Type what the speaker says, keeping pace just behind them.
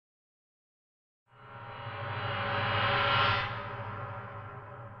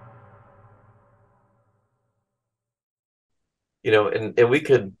And we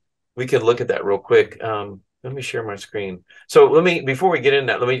could look at that real quick. Let me share my screen. So before we get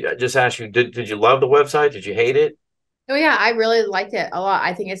into that, let me just ask you, did you love the website? Did you hate it? Oh yeah, I really liked it a lot.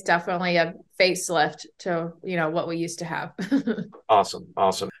 I think it's definitely a facelift to, what we used to have. Awesome.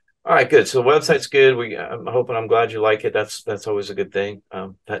 Awesome. All right, good. So the website's good. I'm glad you like it. That's always a good thing.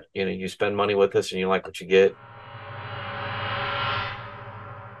 That, you spend money with us and you like what you get.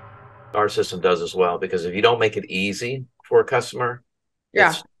 Our system does as well, because if you don't make it easy for a customer, Yeah.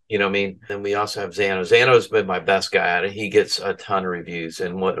 it's, what I mean. And we also have Zano. Zano's been my best guy at it. He gets a ton of reviews.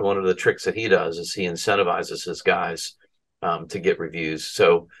 And one of the tricks that he does is he incentivizes his guys to get reviews.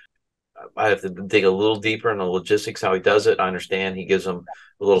 So I have to dig a little deeper in the logistics, how he does it. I understand he gives them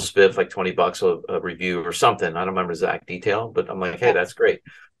a little spiff, like $20 a review or something. I don't remember exact detail, but I'm like, hey, Yeah. that's great.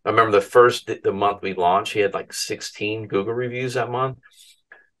 I remember the month we launched, he had like 16 Google reviews that month.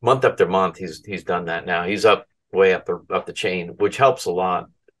 Month after month, he's done that now. He's up way up the chain, which helps a lot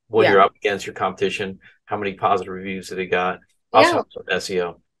when Yeah. you're up against your competition. How many positive reviews did he got? Also Yeah. helps with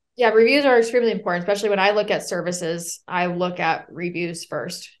SEO. Yeah. Reviews are extremely important, especially when I look at services. I look at reviews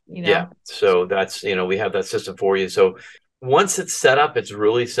first, Yeah. So that's, we have that system for you. So once it's set up, it's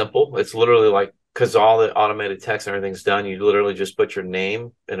really simple. It's literally like, because all the automated text and everything's done, you literally just put your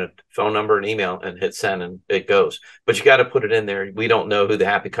name and a phone number and email and hit send and it goes. But you got to put it in there. We don't know who the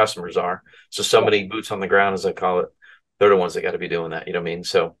happy customers are. So Yeah. somebody boots on the ground, as I call it, they're the ones that got to be doing that. You know what I mean?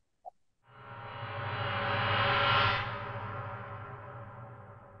 So